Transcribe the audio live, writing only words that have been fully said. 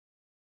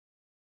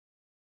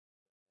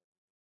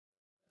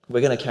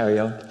We're going to carry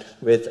on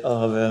with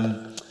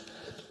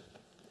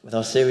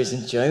our series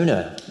in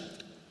Jonah,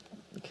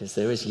 because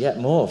there is yet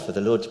more for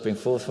the Lord to bring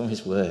forth from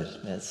his word.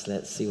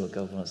 Let's see what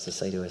God wants to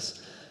say to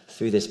us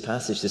through this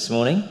passage this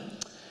morning.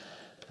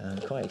 I'm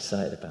quite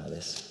excited about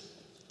this.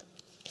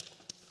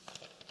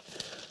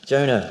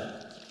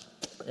 Jonah,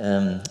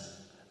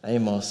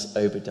 Amos,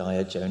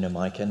 Obadiah, Jonah,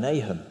 Micah,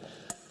 Nahum.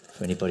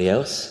 For anybody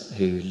else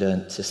who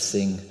learnt to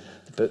sing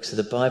the books of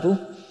the Bible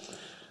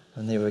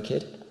when they were a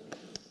kid.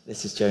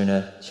 This is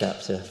Jonah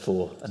chapter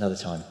 4, another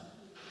time.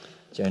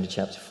 Jonah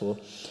chapter 4.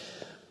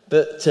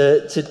 But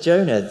to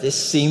Jonah, this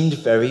seemed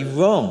very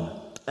wrong,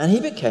 and he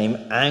became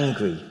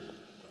angry.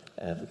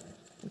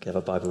 We can have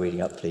a Bible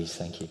reading up, please,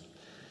 thank you.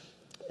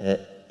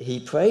 He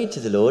prayed to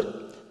the Lord,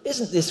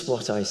 "Isn't this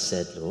what I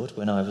said, Lord,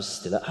 when I was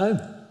still at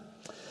home?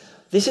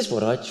 This is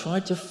what I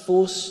tried to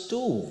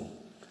forestall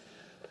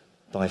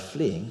by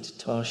fleeing to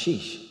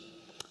Tarshish.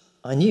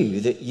 I knew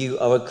that you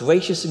are a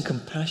gracious and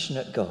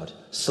compassionate God,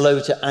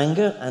 slow to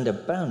anger and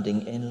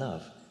abounding in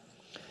love.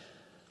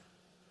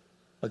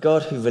 A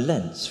God who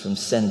relents from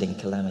sending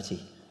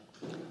calamity.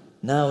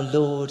 Now,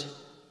 Lord,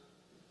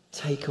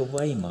 take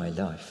away my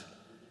life,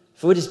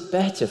 for it is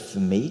better for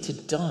me to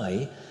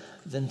die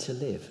than to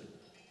live."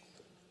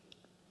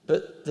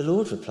 But the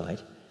Lord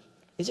replied,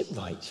 "Is it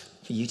right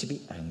for you to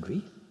be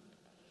angry?"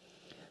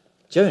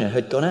 Jonah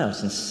had gone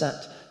out and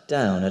sat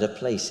down at a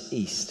place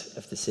east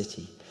of the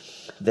city.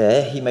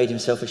 There he made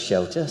himself a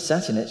shelter,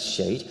 sat in its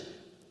shade,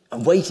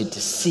 and waited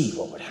to see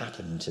what would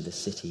happen to the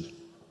city.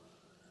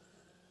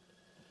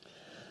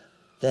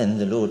 Then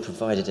the Lord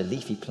provided a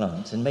leafy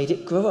plant and made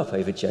it grow up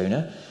over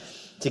Jonah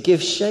to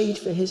give shade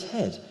for his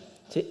head,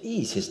 to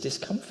ease his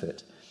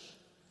discomfort.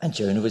 And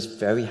Jonah was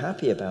very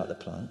happy about the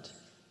plant.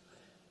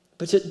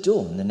 But at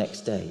dawn the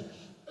next day,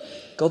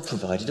 God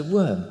provided a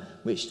worm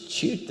which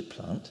chewed the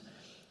plant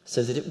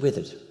so that it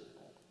withered.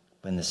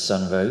 When the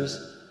sun rose,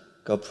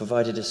 God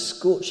provided a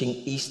scorching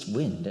east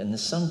wind, and the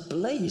sun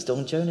blazed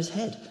on Jonah's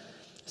head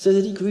so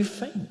that he grew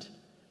faint.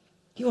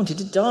 He wanted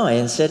to die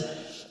and said,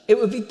 "It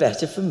would be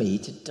better for me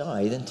to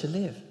die than to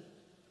live."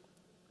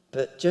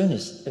 But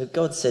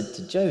God said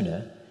to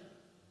Jonah,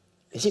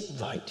 "Is it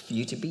right for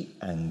you to be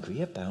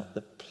angry about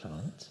the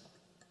plant?"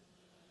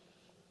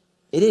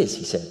 "It is,"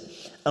 he said,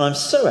 "and I'm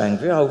so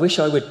angry I wish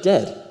I were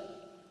dead."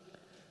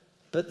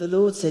 But the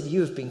Lord said, "You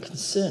have been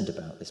concerned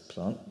about this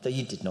plant, though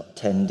you did not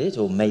tend it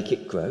or make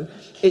it grow.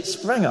 It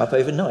sprang up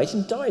overnight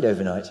and died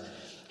overnight.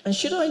 And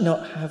should I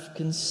not have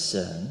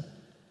concern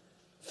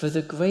for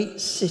the great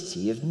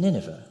city of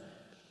Nineveh,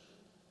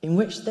 in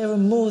which there are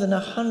more than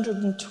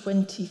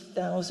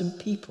 120,000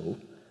 people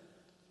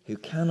who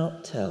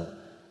cannot tell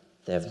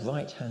their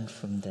right hand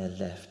from their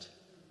left,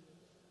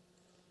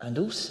 and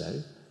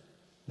also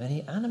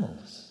many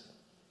animals?"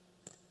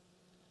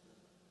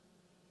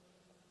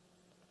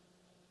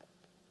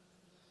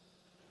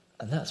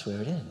 And that's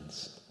where it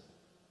ends.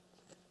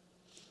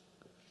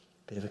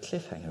 Bit of a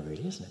cliffhanger,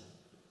 really, isn't it?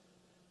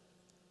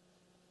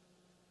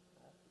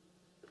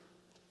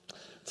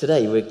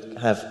 Today we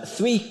have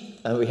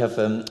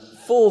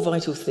four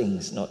vital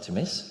things not to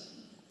miss.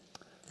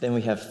 Then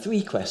we have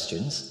 3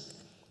 questions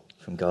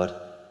from God,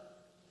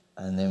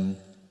 and then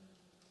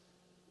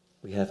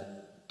we have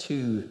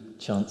 2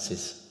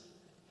 chances.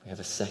 We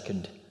have a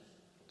second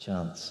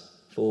chance.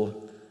 4,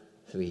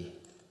 3,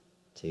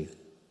 2.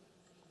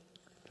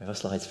 Can we have our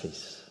slides,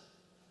 please?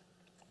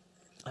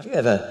 Have you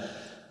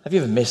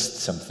ever missed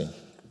something?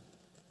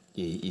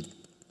 You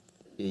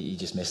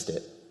just missed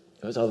it.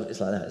 It's like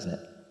that, isn't it?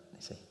 You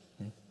see,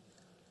 yeah?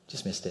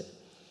 Just missed it.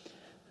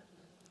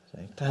 So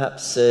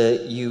perhaps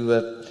you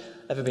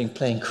ever been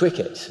playing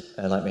cricket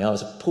like me? I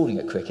was appalling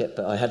at cricket,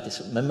 but I had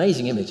this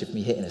amazing image of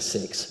me hitting a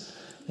 6.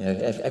 You know,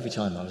 every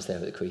time I was there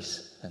at the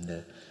crease,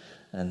 and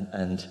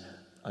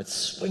I'd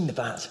swing the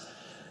bat,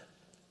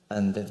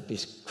 and there'd be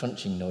this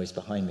crunching noise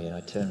behind me, and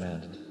I'd turn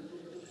around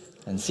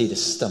and see the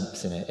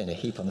stumps in a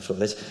heap on the floor.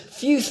 There's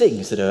few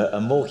things that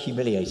are more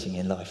humiliating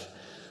in life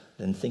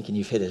than thinking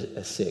you've hit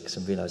a 6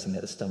 and realising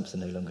that the stumps are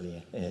no longer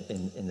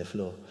in the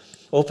floor.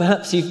 Or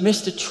perhaps you've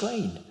missed a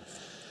train.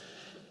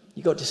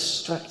 You got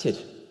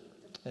distracted.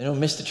 Anyone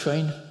missed a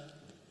train?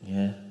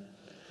 Yeah.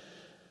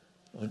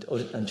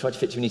 And tried to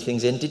fit too many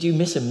things in. Did you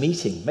miss a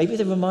meeting? Maybe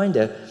the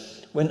reminder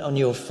went on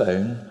your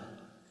phone,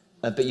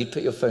 but you'd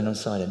put your phone on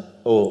silent.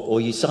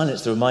 Or you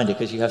silenced the reminder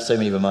because you have so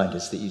many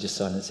reminders that you just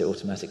silence it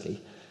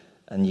automatically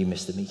and you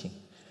missed the meeting.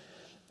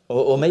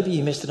 Or maybe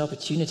you missed an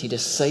opportunity to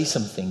say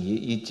something.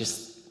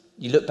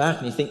 You look back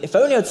and you think, if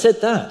only I'd said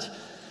that.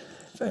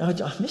 I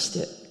missed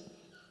it.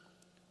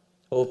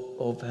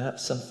 Or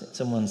perhaps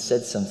someone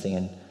said something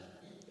and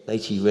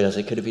later you realise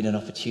there could have been an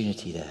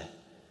opportunity there.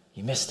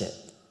 You missed it.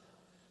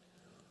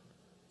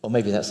 Or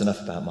maybe that's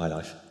enough about my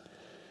life.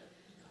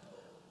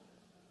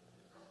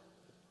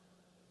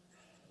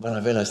 When I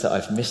realise that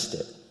I've missed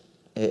it,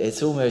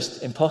 it's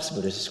almost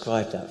impossible to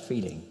describe that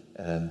feeling.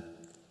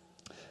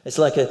 It's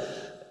like a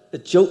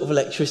jolt of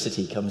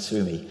electricity comes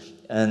through me,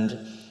 and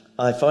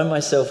I find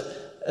myself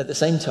at the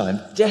same time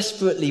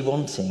desperately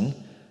wanting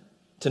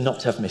to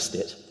not have missed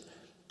it.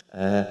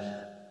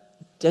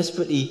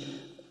 desperately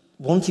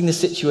wanting the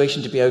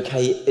situation to be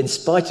okay in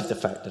spite of the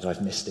fact that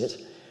I've missed it,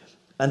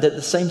 and at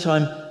the same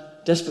time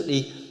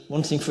desperately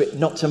wanting for it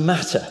not to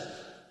matter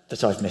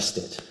that I've missed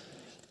it.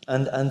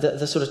 And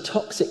the sort of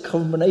toxic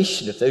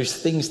combination of those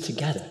things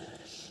together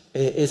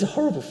is a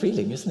horrible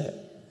feeling, isn't it?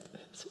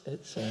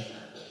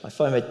 I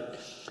find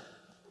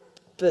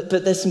but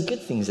there's some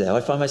good things there. I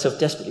find myself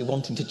desperately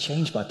wanting to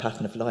change my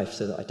pattern of life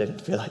so that I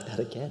don't feel like that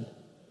again.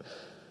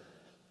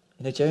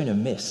 Jonah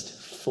missed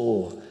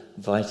 4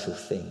 vital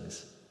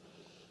things.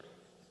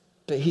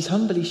 But he's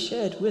humbly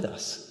shared with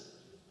us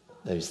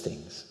those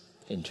things,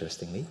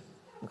 interestingly.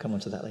 We'll come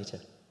on to that later.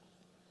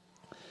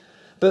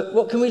 But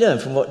what can we learn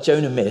from what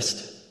Jonah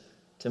missed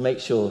to make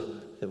sure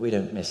that we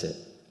don't miss it?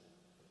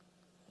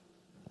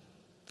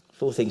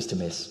 4 things to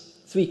miss.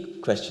 3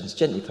 questions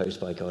gently posed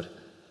by God.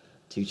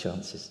 2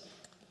 chances.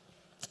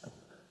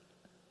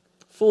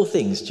 4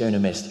 things Jonah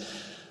missed.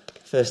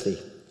 Firstly,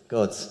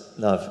 God's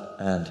love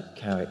and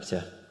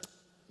character.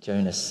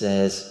 Jonah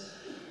says,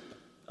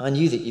 I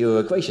knew that you were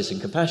a gracious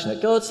and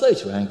compassionate God, slow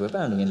to anger,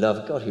 abounding in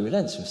love, a God who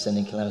relents from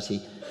sending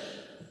calamity.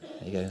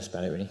 There you go, that's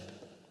about it really.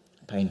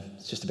 Pain.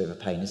 It's just a bit of a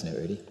pain, isn't it,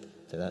 really?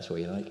 So that's what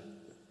you like.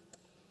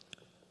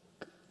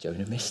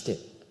 Jonah missed it.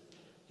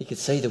 He could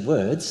say the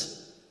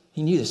words,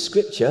 he knew the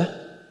scripture,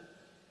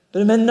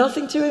 but it meant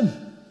nothing to him.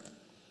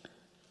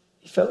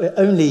 He felt it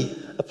only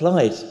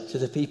applied to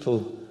the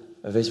people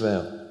of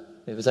Israel.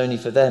 It was only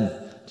for them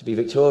to be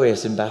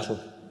victorious in battle.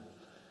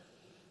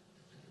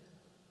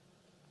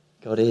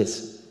 God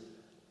is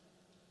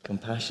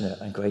compassionate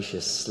and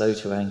gracious, slow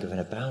to anger and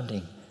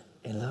abounding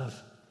in love.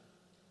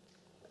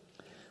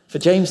 For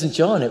James and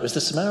John, it was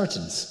the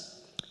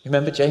Samaritans.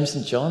 Remember James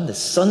and John, the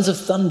sons of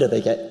thunder,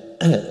 they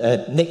get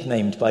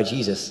nicknamed by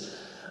Jesus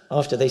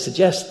after they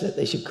suggest that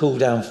they should call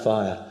down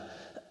fire.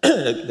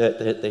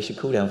 that they should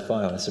call down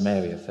fire on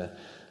Samaria for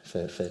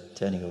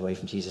turning away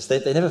from Jesus.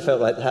 They never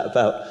felt like that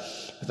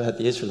about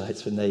the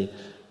Israelites when they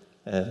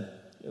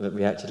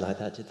reacted like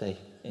that, did they?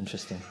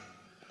 Interesting.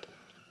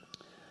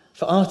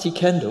 For R.T.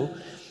 Kendall,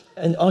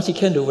 and R.T.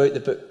 Kendall wrote the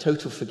book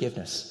Total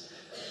Forgiveness.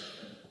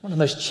 One of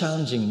the most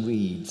challenging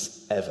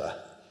reads ever.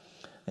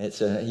 It's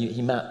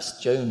he maps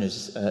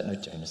Joseph's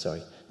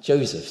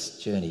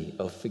journey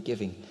of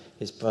forgiving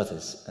his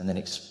brothers, and then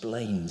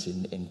explains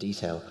in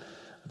detail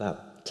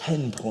about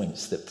 10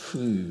 points that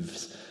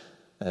proves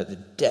the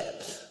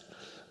depth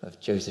of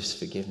Joseph's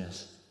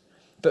forgiveness.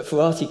 But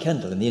for R.T.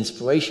 Kendall, and the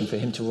inspiration for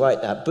him to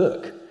write that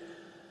book,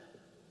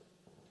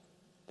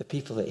 the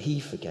people that he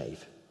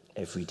forgave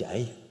every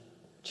day,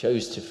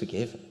 chose to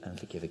forgive and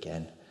forgive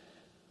again,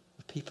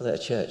 were people at a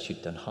church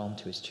who'd done harm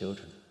to his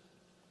children.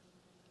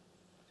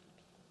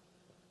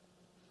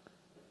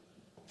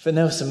 For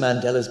Nelson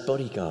Mandela's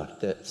bodyguard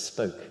that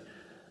spoke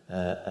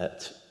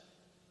at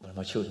one of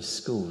my children's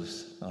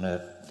schools on a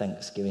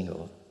Thanksgiving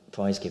or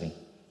prize giving,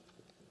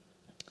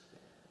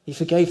 he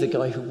forgave the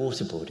guy who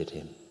waterboarded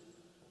him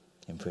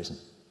in prison.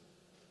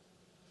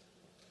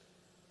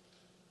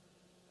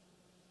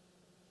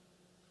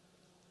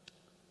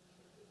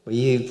 Were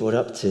you brought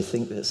up to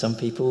think that some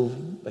people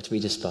are to be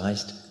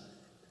despised?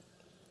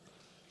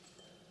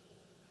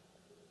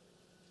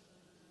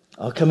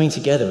 Our coming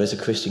together as a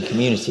Christian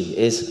community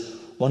is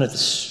one of the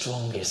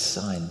strongest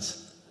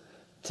signs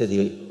to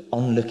the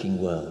onlooking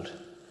world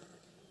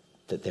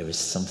that there is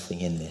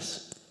something in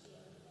this.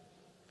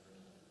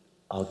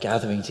 Our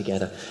gathering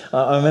together.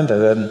 I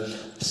remember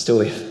a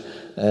story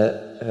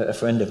of a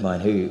friend of mine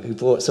who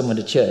brought someone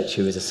to church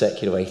who was a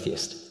secular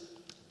atheist,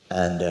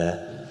 and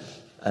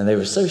they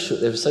were a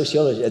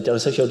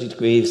sociology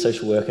degree, a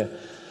social worker,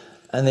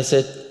 and they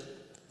said,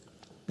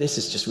 "This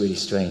is just really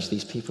strange.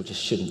 These people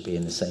just shouldn't be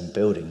in the same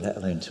building, let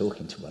alone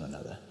talking to one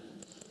another.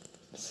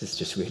 This is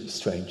just really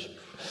strange."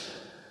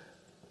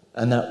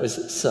 And that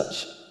was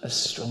such a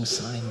strong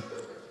sign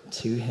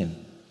to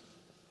him.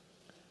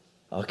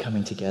 Our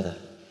coming together.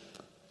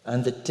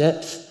 And the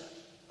depth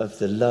of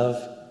the love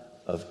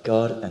of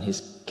God and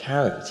his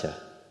character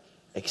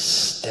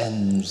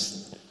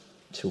extends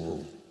to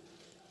all.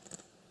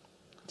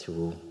 To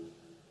all.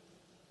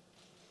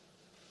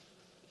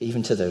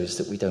 Even to those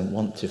that we don't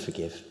want to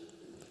forgive.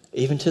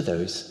 Even to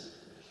those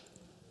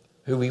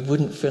who we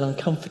wouldn't feel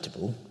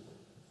uncomfortable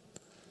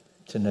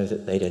to know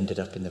that they'd ended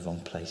up in the wrong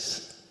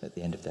place at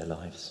the end of their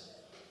lives.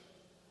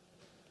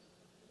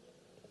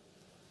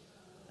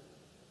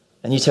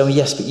 And you tell me,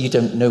 yes, but you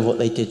don't know what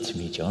they did to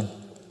me, John.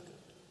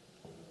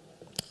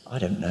 I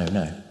don't know,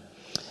 no.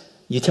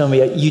 You tell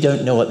me you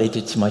don't know what they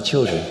did to my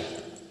children.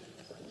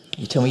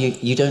 You tell me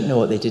you don't know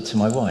what they did to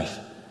my wife,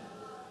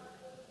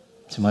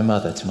 to my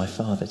mother, to my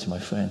father, to my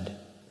friend.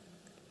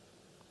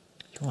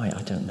 You're right,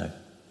 I don't know.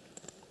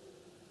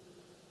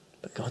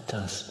 But God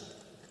does.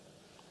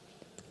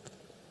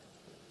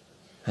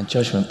 And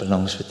judgment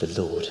belongs with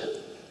the Lord.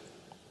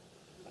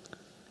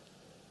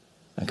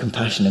 And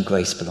compassion and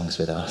grace belongs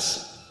with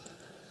us.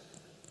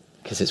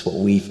 Because it's what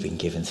we've been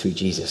given through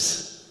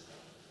Jesus.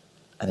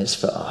 And it's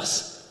for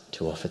us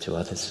to offer to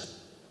others.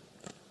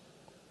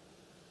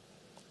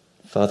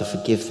 Father,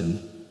 forgive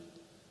them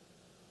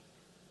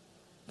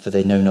for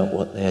they know not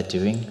what they are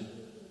doing.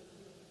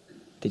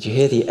 Did you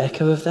hear the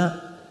echo of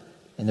that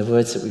in the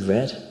words that we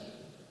read?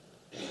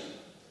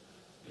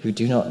 Who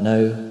do not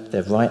know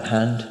their right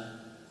hand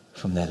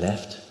from their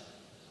left.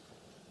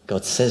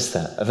 God says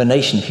that of a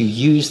nation who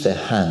use their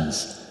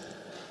hands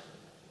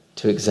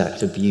to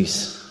exact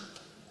abuse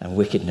and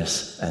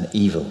wickedness and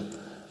evil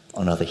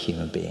on other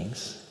human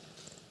beings.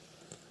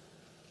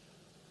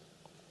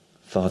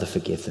 Father,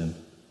 forgive them.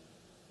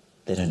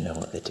 They don't know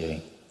what they're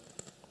doing,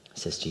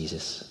 says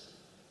Jesus.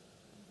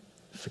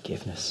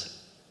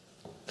 Forgiveness.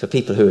 For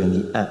people who are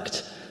in the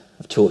act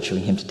of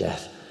torturing him to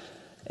death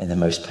in the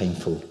most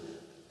painful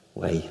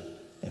way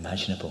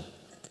imaginable.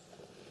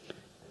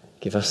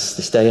 Give us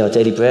this day our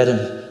daily bread,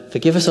 and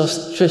forgive us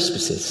our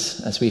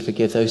trespasses as we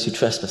forgive those who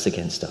trespass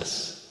against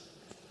us.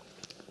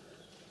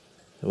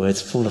 The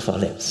words fall off our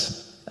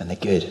lips, and they're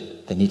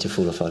good. They need to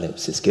fall off our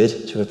lips. It's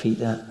good to repeat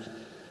that.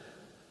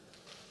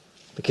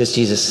 Because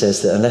Jesus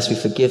says that unless we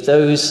forgive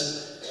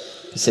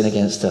those who sin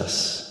against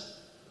us,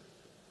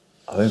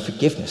 our own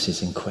forgiveness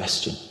is in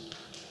question.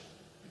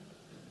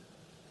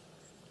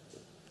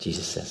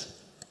 Jesus says,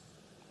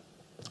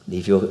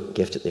 leave your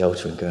gift at the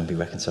altar and go and be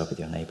reconciled with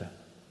your neighbour.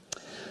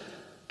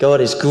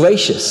 God is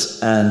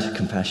gracious and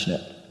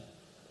compassionate.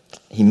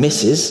 He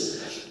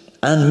misses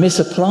and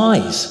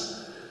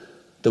misapplies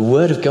the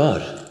word of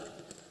God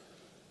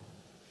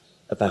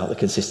about the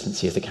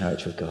consistency of the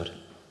character of God.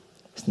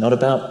 It's not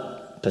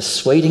about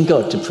persuading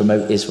God to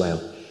promote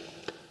Israel.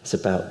 It's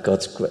about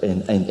God's,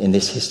 in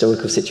this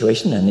historical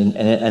situation and in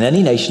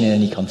any nation in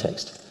any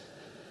context.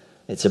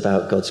 It's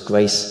about God's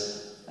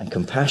grace and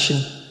compassion,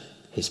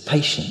 his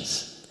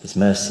patience, his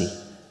mercy,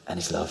 and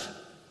his love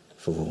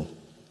for all.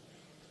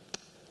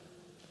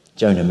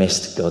 Jonah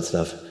missed God's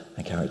love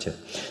and character.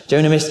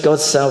 Jonah missed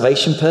God's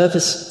salvation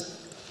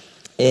purpose.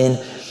 In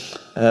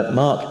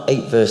Mark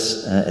 8,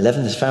 verse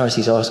 11, the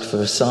Pharisees asked for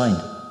a sign.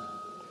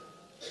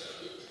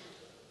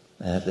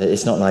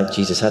 It's not like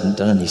Jesus hadn't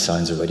done any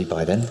signs already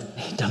by then.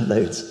 He'd done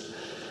loads.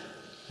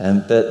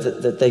 But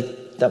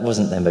that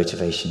wasn't their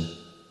motivation.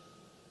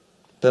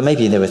 But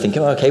maybe they were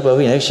thinking, okay,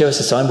 well, show us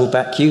a sign, we'll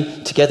back you.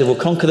 Together we'll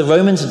conquer the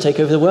Romans and take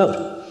over the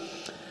world.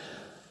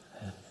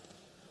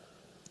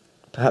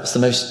 Perhaps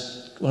one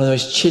of the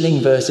most chilling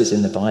verses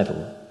in the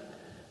Bible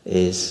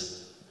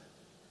is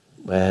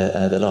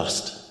where the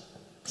lost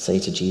say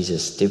to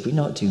Jesus, did we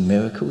not do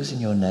miracles in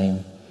your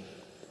name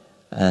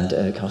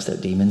and cast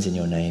out demons in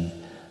your name?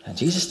 And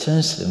Jesus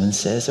turns to them and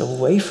says,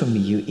 away from me,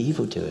 you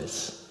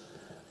evildoers.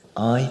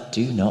 I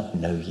do not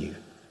know you.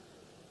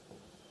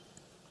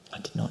 I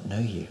did not know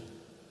you.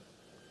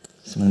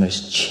 Some of the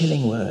most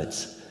chilling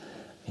words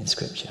in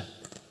Scripture.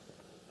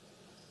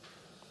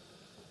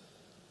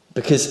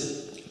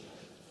 Because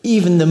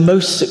even the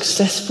most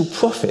successful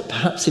prophet,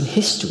 perhaps in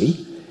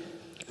history,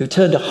 who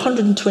turned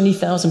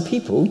 120,000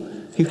 people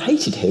who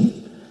hated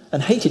him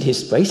and hated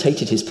his race,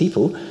 hated his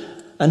people,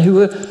 and who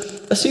were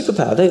a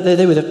superpower.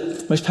 They were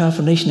the most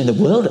powerful nation in the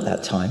world at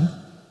that time.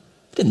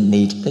 They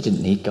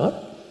didn't need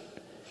God.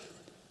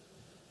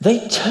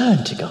 They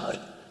turned to God.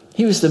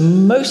 He was the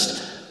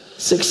most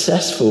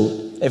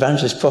successful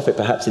evangelist prophet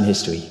perhaps in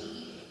history.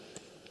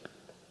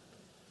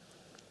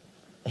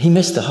 He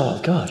missed the heart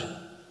of God.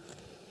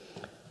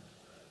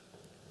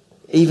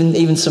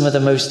 Even some of the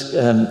most,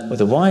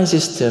 the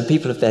wisest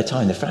people of their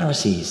time, the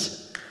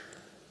Pharisees,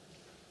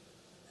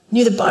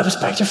 knew the Bible's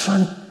back to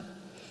front.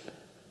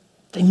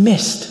 They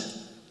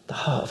missed the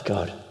heart of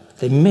God.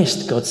 They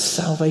missed God's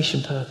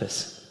salvation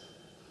purpose.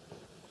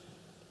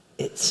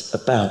 It's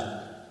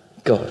about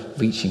God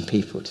reaching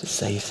people to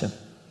save them,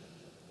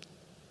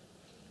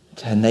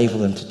 to enable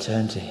them to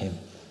turn to him,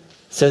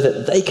 so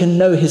that they can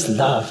know his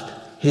love,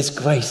 his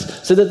grace,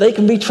 so that they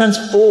can be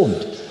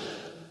transformed,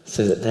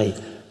 so that they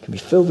can be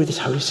filled with his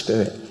Holy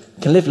Spirit,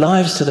 can live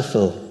lives to the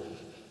full.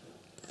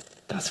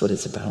 That's what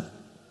it's about.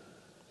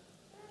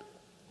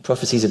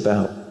 Prophecy's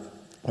about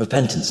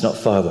repentance, not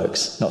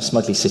fireworks, not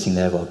smugly sitting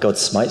there while God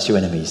smites your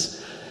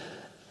enemies.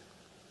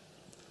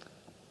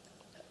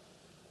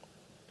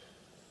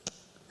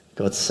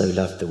 God so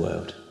loved the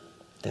world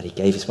that he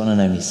gave his one and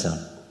only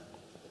Son,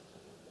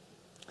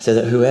 so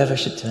that whoever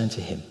should turn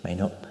to him may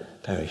not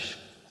perish,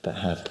 but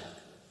have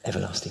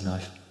everlasting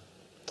life.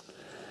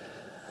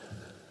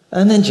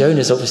 And then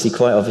Jonah's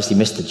quite obviously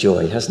missed the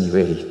joy, hasn't he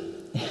really?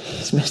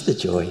 He's missed the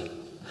joy.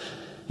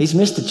 He's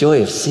missed the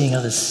joy of seeing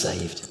others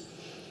saved.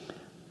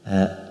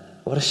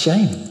 What a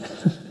shame.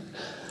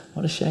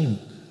 What a shame.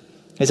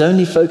 His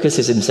only focus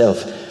is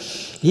himself.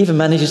 He even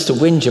manages to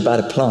whinge about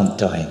a plant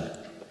dying.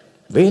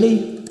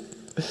 Really?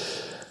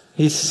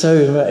 He's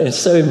so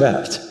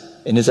enwrapped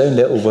in his own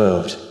little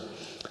world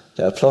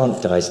that a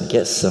plant dies and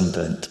gets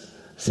sunburnt,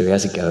 so he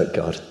has a go at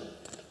God.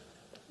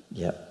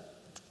 Yeah,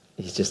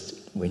 he's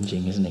just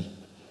whinging, isn't he?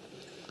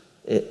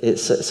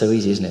 It's so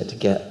easy, isn't it, to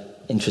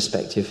get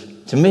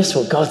introspective, to miss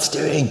what God's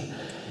doing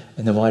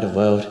in the wider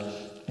world,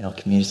 in our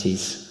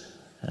communities,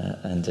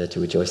 and to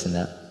rejoice in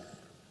that.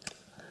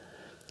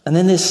 And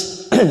then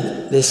this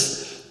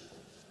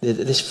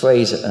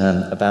phrase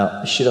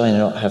about should I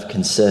not have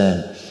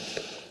concern?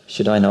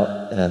 Should I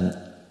not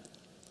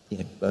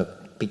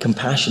be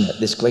compassionate,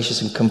 this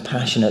gracious and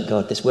compassionate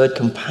God. This word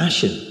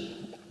compassion,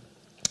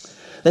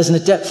 there's a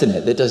depth in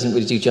it that doesn't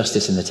really do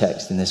justice in the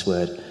text, in this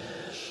word.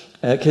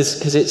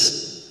 Because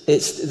it's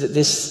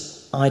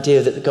this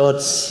idea that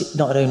God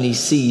not only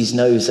sees,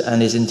 knows,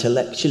 and is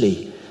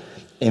intellectually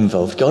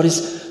involved. God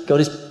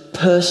is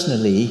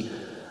personally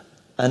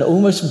and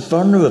almost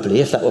vulnerably,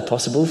 if that were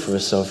possible for a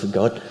sovereign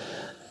God,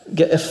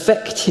 get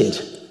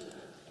affected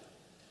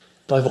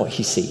by what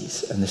he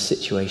sees and the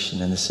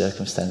situation and the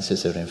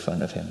circumstances that are in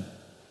front of him.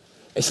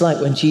 It's like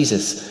when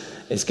Jesus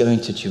is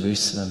going to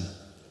Jerusalem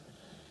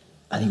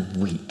and he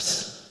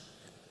weeps.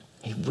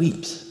 He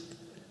weeps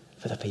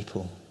for the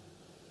people.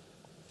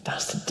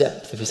 That's the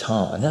depth of his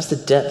heart, and that's the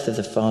depth of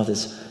the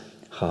Father's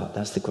heart.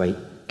 That's the great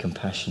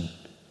compassion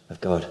of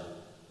God.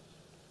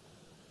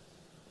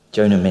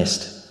 Jonah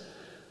missed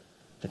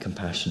the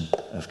compassion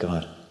of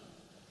God.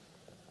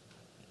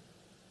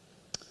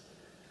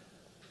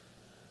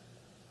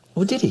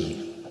 Or did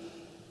he?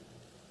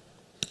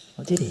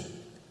 Or did he?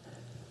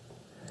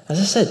 As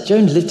I said,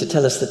 Jonah lived to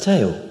tell us the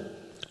tale.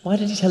 Why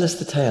did he tell us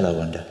the tale, I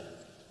wonder?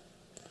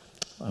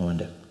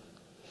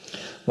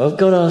 Well,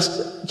 God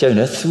asked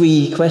Jonah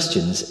 3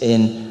 questions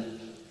in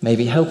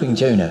maybe helping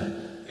Jonah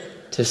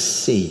to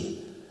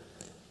see.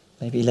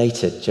 Maybe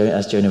later,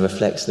 as Jonah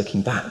reflects,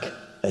 looking back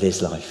at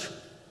his life.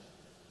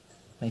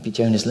 Maybe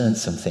Jonah's learned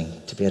something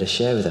to be able to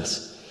share with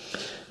us.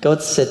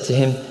 God said to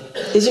him,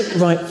 "Is it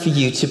right for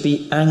you to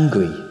be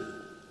angry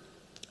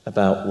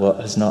about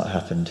what has not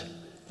happened?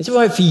 Is it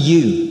right for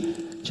you,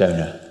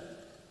 Jonah,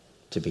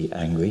 to be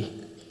angry?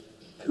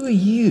 Who are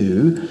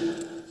you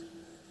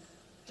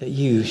that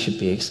you should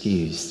be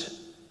excused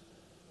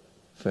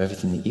for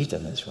everything that you've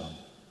done that's wrong?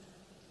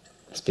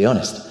 Let's be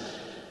honest.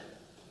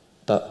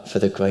 But for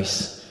the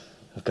grace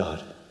of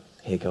God,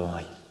 here go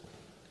I."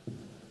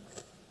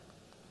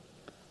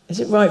 Is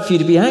it right for you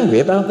to be angry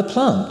about the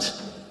plant,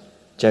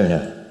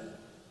 Jonah?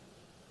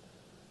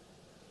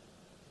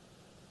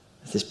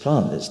 It's this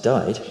plant that's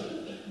died.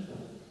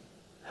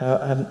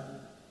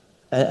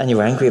 And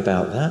you're angry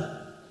about that?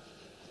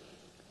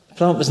 The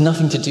plant was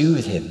nothing to do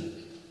with him.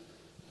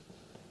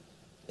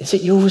 Is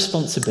it your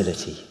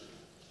responsibility?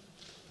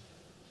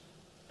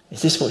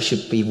 Is this what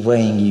should be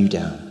weighing you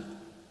down?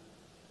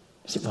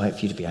 Is it right for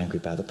you to be angry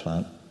about the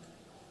plant?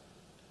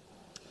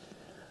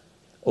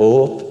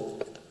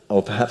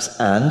 Or perhaps,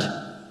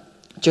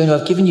 Jonah,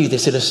 I've given you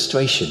this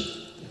illustration.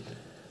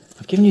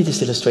 I've shown you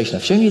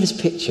this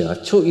picture.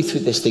 I've taught you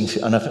through this thing,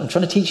 and I'm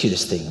trying to teach you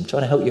this thing. I'm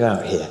trying to help you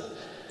out here.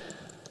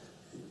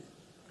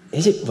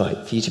 Is it right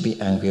for you to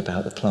be angry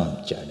about the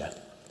plant, Jonah?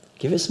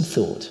 Give it some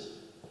thought.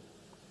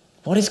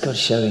 What is God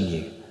showing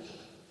you?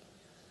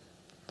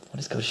 What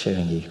is God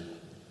showing you?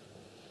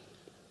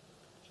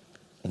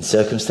 In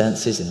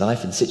circumstances, in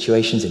life, in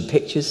situations, in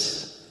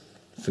pictures,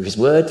 through his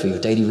word, through your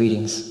daily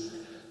readings.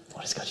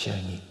 What is God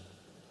showing you?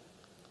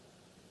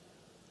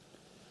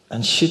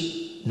 And should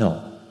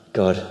not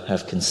God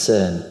have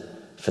concern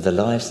for the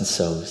lives and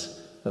souls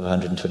of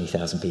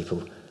 120,000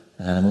 people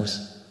and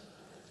animals?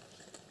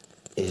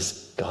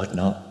 Is God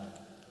not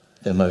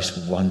the most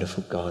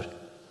wonderful God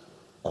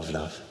of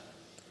love,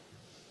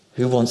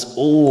 who wants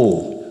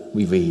all,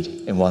 we read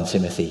in 1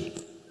 Timothy,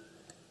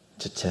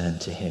 to turn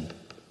to him?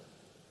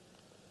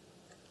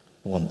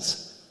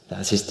 Wants,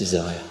 that's his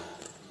desire,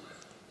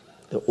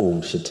 that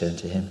all should turn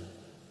to him.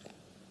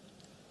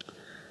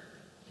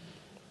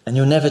 And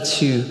you're never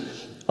too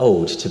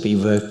old to be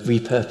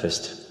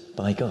repurposed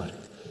by God.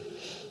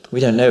 We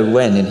don't know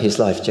when in his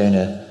life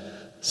Jonah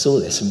saw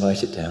this and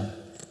wrote it down.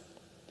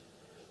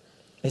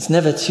 It's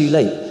never too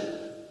late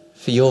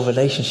for your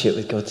relationship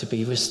with God to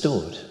be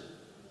restored.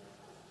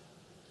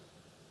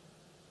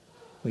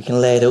 We can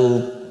lay it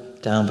all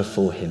down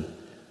before him,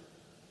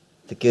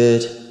 the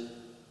good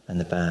and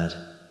the bad.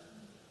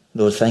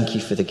 Lord, thank you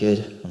for the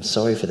good. I'm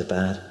sorry for the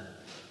bad.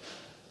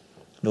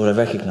 Lord, I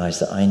recognize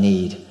that I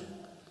need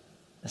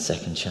a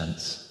second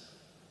chance.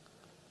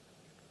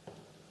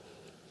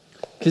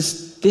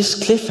 Because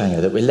this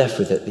cliffhanger that we're left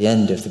with at the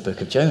end of the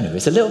book of Jonah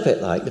is a little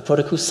bit like the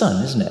prodigal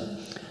son, isn't it?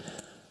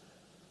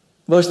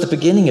 Well, it's the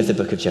beginning of the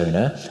book of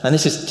Jonah, and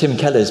this is Tim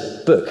Keller's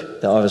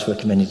book that I was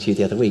recommending to you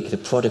the other week, The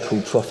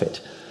Prodigal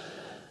Prophet.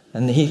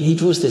 And he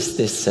draws this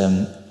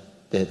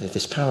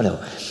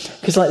parallel.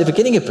 Because like the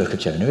beginning of the book of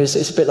Jonah,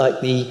 it's a bit like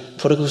the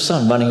prodigal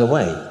son running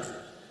away.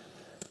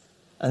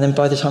 And then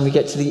by the time we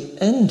get to the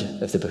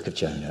end of the book of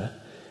Jonah,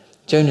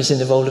 Jonah's in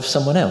the role of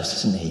someone else,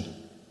 isn't he?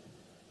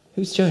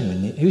 Who's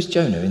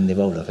Jonah in the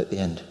role of at the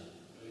end?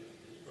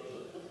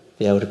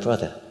 The elder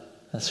brother.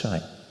 That's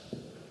right.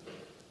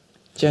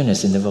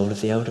 Jonah's in the role of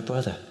the elder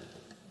brother.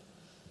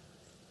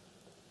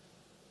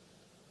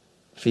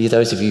 For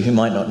those of you who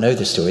might not know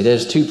the story,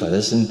 there's 2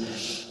 brothers, and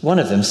one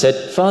of them said,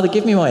 "Father,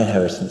 give me my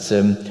inheritance.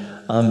 I'm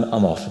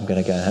off. I'm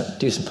going to go and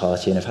do some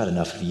partying. I've had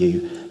enough of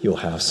you, your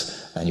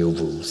house, and your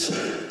rules.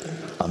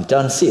 I'm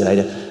done. See you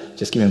later.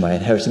 Just give me my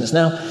inheritance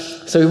now."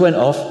 So he went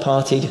off,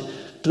 partied,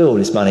 blew all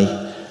his money,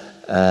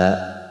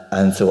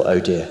 and thought, "Oh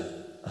dear,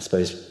 I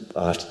suppose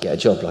I have to get a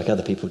job like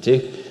other people do."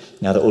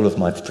 now that all of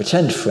my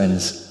pretend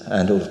friends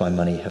and all of my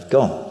money have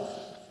gone.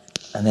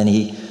 And then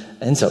he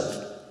ends up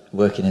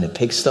working in a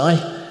pigsty,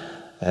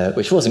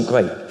 which wasn't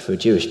great for a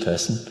Jewish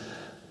person,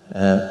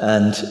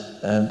 and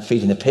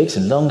feeding the pigs,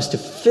 and longs to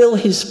fill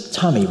his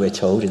tummy, we're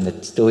told in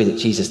the story that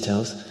Jesus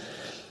tells,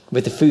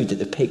 with the food that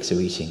the pigs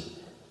are eating,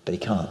 but he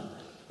can't.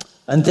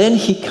 And then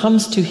he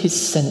comes to his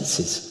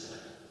senses,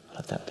 I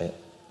love that bit,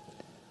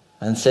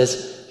 and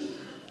says,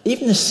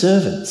 even the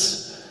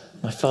servants,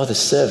 my father's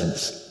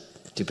servants,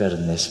 do better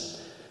than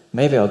this.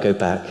 Maybe I'll go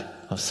back,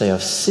 I'll say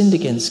I've sinned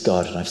against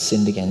God and I've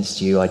sinned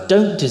against you. I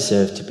don't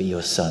deserve to be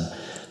your son,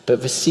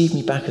 but receive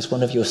me back as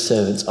one of your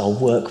servants. I'll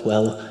work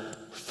well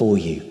for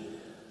you.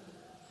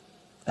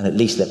 And at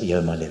least let me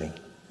earn my living.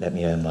 Let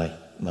me earn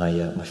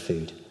my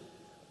food.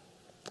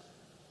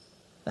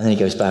 And then he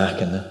goes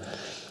back, and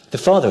the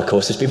father, of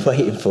course, has been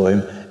waiting for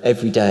him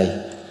every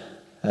day.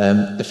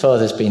 The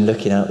father's been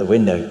looking out the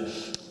window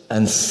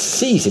and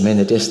sees him in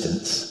the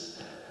distance,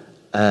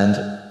 and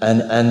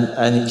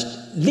he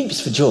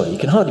leaps for joy. He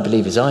can hardly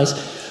believe his eyes.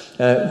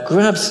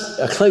 Grabs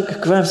a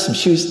cloak, grabs some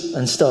shoes,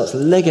 and starts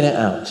legging it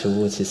out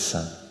towards his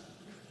son.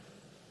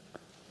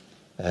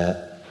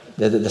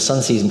 The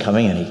son sees him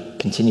coming, and he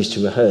continues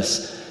to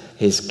rehearse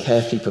his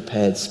carefully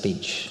prepared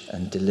speech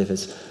and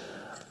delivers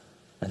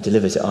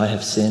it. I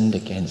have sinned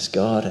against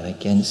God and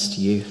against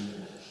you.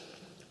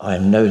 I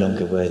am no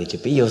longer worthy to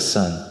be your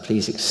son.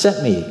 Please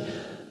accept me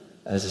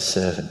as a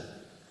servant,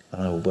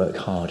 and I will work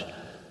hard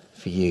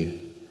for you.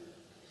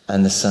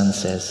 And the son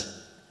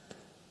says,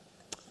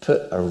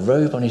 put a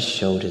robe on his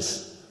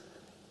shoulders,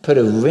 put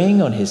a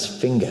ring on his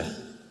finger,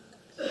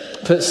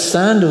 put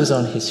sandals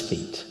on his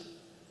feet.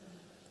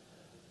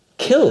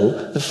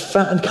 Kill the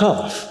fattened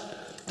calf,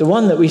 the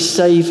one that we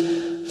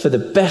save for the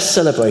best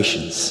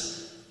celebrations.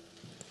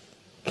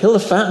 Kill the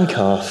fattened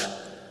calf,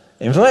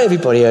 invite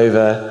everybody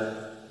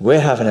over, we're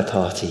having a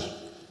party.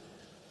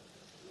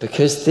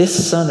 Because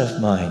this son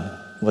of mine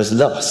was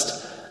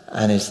lost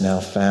and is now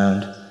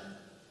found.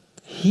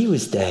 He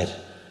was dead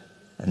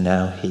and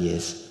now he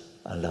is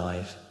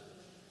alive.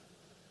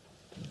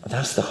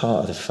 That's the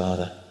heart of the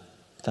Father.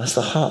 That's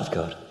the heart of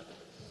God.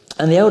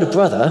 And the elder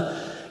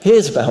brother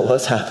hears about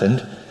what's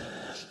happened,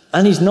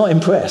 and he's not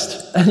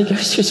impressed. And he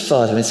goes to his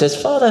father and says,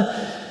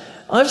 Father,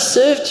 I've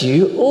served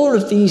you all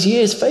of these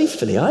years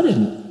faithfully. I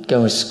didn't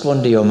go and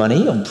squander your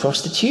money on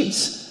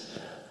prostitutes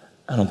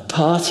and on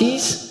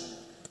parties,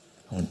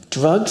 on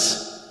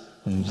drugs,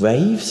 on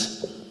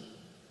raves.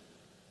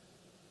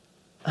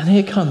 And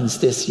here comes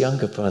this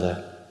younger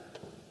brother.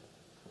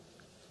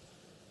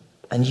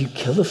 And you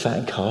kill the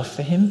fattened calf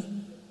for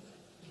him?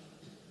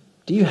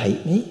 Do you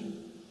hate me?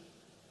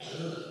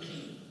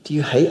 Do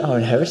you hate our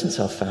inheritance,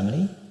 our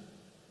family?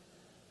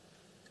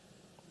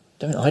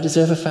 Don't I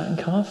deserve a fattened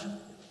calf?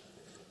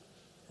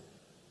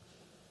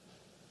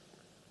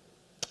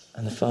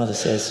 And the father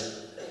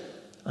says,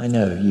 I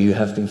know you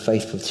have been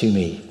faithful to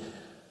me.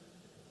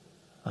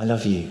 I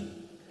love you.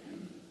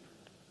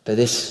 But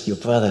this, your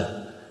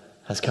brother,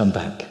 has come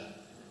back.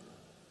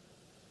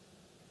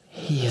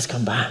 He has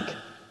come back.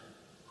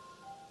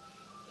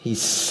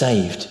 He's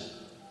saved.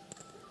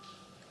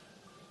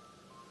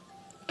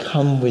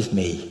 Come with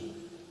me.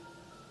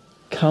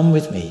 Come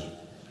with me,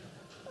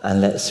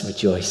 and let's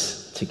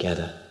rejoice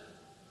together.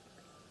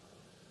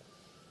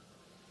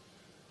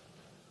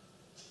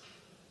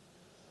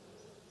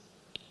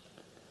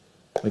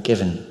 We're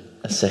given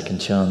a second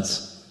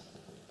chance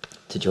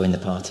to join the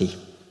party.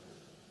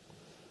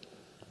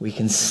 We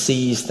can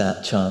seize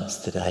that chance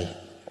today.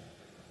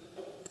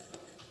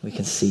 We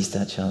can seize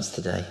that chance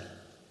today.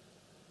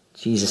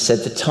 Jesus said,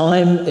 the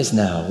time is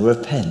now.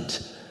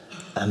 Repent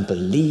and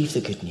believe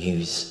the good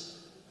news.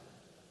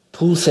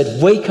 Paul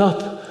said, wake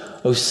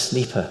up, O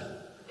sleeper,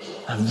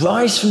 and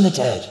rise from the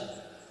dead,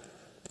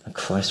 and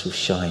Christ will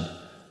shine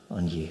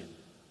on you.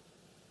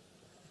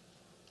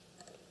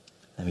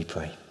 Let me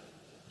pray.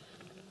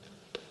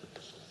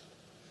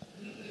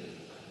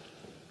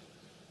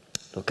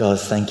 Lord God,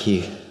 thank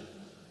you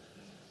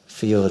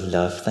for your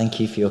love. Thank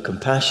you for your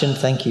compassion.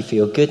 Thank you for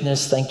your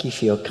goodness. Thank you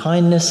for your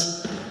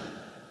kindness.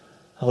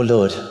 Oh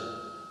Lord,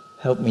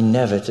 help me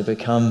never to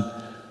become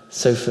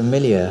so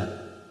familiar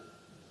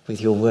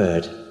with your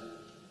word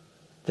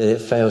that it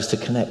fails to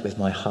connect with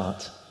my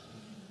heart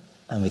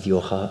and with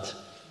your heart.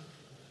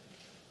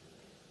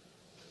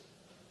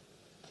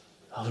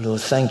 Oh Lord,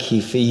 thank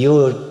you for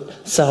your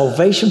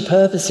salvation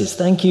purposes.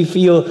 Thank you for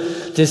your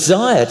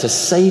desire to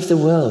save the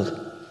world.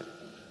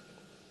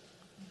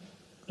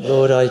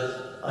 Lord,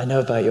 I know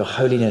about your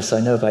holiness.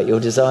 I know about your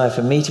desire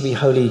for me to be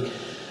holy.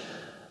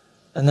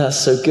 And that's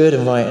so good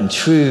and right and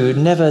true.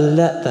 Never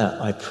let that,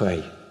 I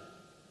pray,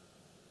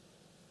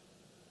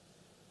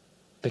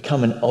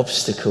 become an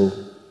obstacle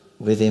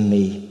within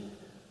me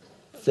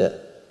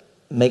that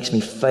makes me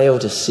fail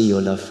to see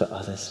your love for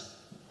others.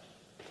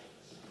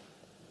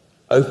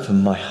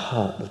 Open my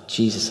heart, Lord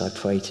Jesus, I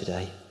pray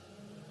today.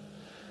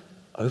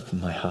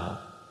 Open my heart,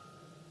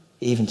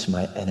 even to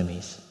my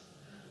enemies.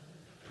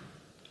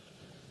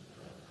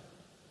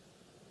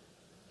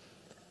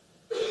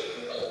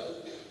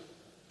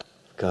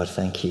 God,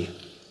 thank you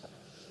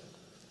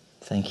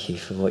Thank you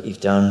for what you've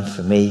done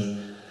for me.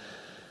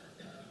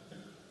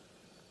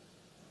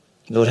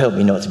 Lord, help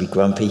me not to be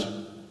grumpy.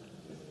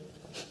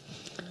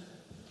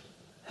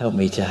 Help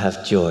me to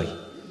have joy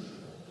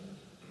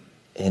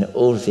in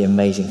all of the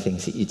amazing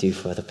things that you do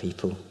for other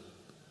people,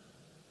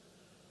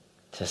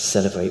 to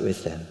celebrate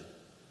with them,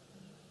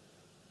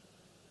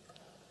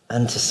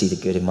 and to see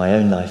the good in my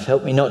own life.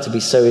 Help me not to be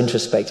so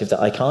introspective that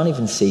I can't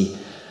even see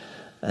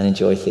and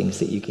enjoy things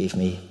that you give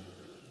me,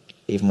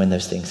 even when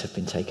those things have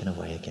been taken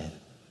away again.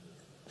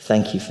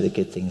 Thank you for the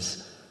good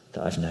things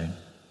that I've known.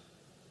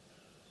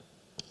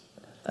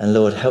 And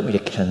Lord, help me to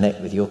connect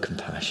with your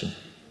compassion,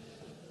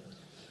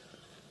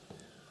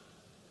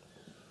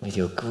 with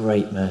your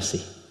great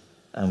mercy,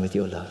 and with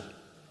your love.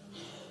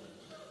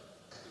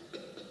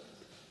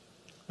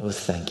 Lord,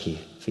 thank you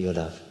for your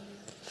love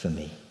for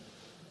me.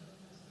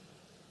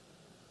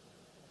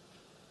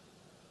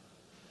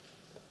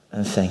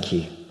 And thank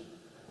you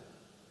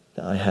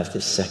that I have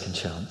this second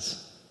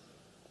chance.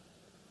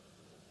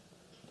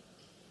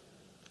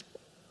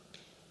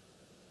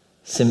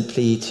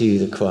 Simply to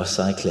the cross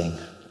I cling,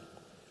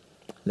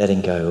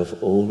 letting go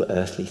of all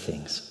earthly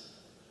things.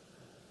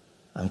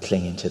 I'm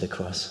clinging to the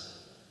cross.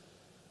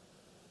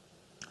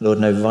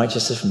 Lord, no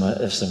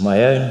righteousness of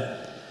my own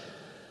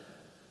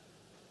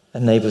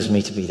enables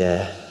me to be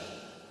there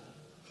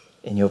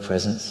in your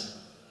presence.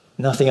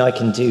 Nothing I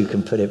can do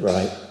can put it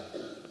right,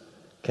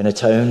 can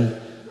atone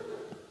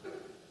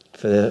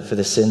for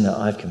the sin that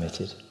I've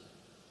committed.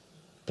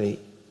 But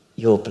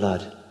your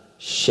blood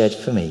shed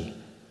for me,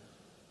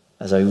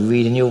 as I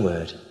read in your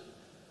word,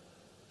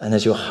 and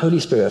as your Holy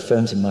Spirit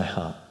affirms in my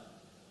heart,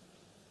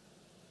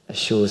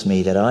 assures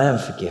me that I am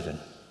forgiven,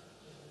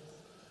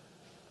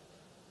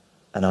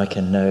 and I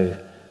can know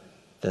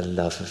the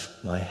love of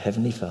my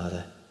Heavenly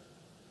Father.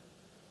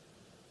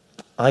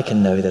 I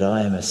can know that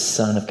I am a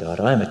son of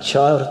God. I am a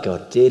child of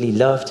God, dearly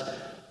loved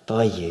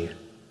by you.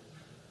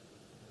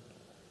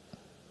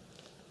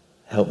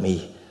 Help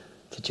me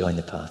to join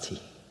the party.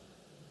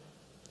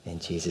 In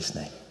Jesus'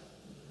 name,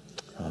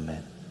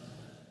 amen.